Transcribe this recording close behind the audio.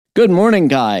Good morning,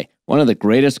 Guy. One of the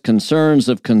greatest concerns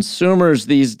of consumers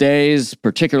these days,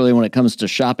 particularly when it comes to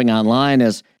shopping online,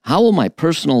 is how will my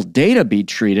personal data be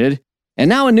treated? And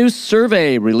now a new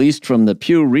survey released from the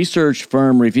Pew Research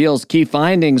firm reveals key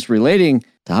findings relating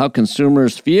to how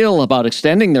consumers feel about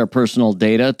extending their personal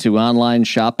data to online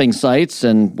shopping sites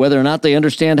and whether or not they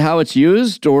understand how it's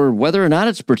used or whether or not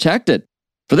it's protected.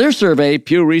 For their survey,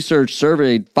 Pew Research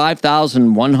surveyed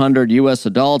 5,100 U.S.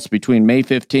 adults between May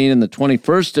 15 and the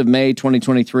 21st of May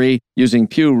 2023 using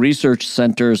Pew Research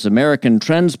Center's American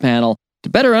Trends Panel to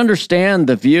better understand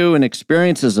the view and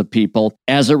experiences of people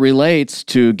as it relates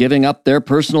to giving up their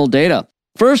personal data.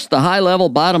 First, the high-level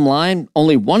bottom line,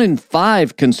 only 1 in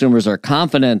 5 consumers are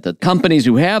confident that companies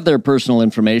who have their personal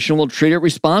information will treat it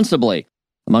responsibly.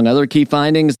 Among other key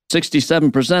findings,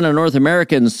 67% of North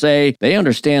Americans say they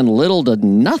understand little to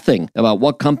nothing about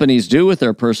what companies do with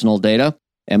their personal data,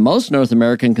 and most North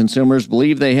American consumers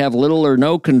believe they have little or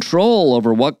no control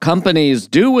over what companies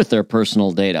do with their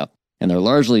personal data, and they're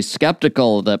largely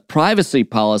skeptical that privacy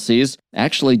policies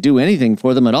actually do anything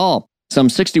for them at all. Some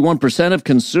 61% of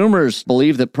consumers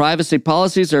believe that privacy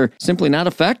policies are simply not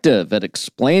effective at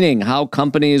explaining how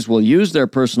companies will use their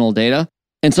personal data.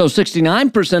 And so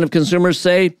 69% of consumers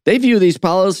say they view these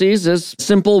policies as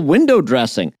simple window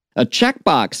dressing, a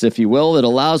checkbox, if you will, that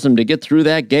allows them to get through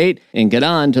that gate and get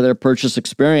on to their purchase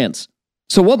experience.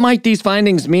 So what might these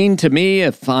findings mean to me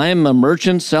if I'm a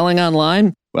merchant selling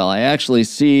online? Well, I actually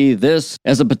see this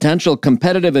as a potential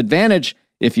competitive advantage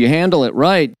if you handle it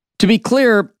right. To be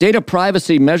clear, data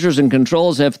privacy measures and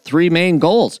controls have 3 main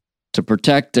goals: to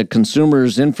protect a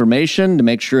consumer's information, to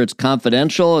make sure it's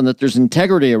confidential and that there's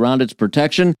integrity around its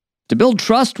protection, to build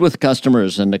trust with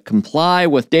customers, and to comply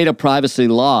with data privacy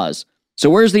laws. So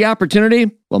where's the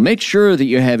opportunity? Well, make sure that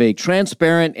you have a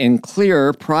transparent and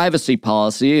clear privacy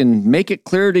policy and make it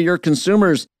clear to your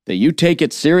consumers that you take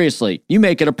it seriously. You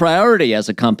make it a priority as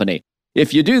a company.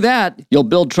 If you do that, you'll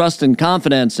build trust and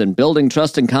confidence, and building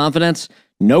trust and confidence,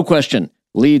 no question,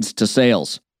 leads to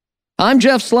sales. I'm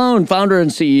Jeff Sloan, founder and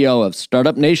CEO of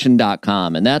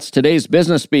StartupNation.com, and that's today's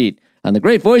Business Beat on the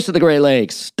great voice of the Great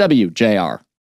Lakes, WJR.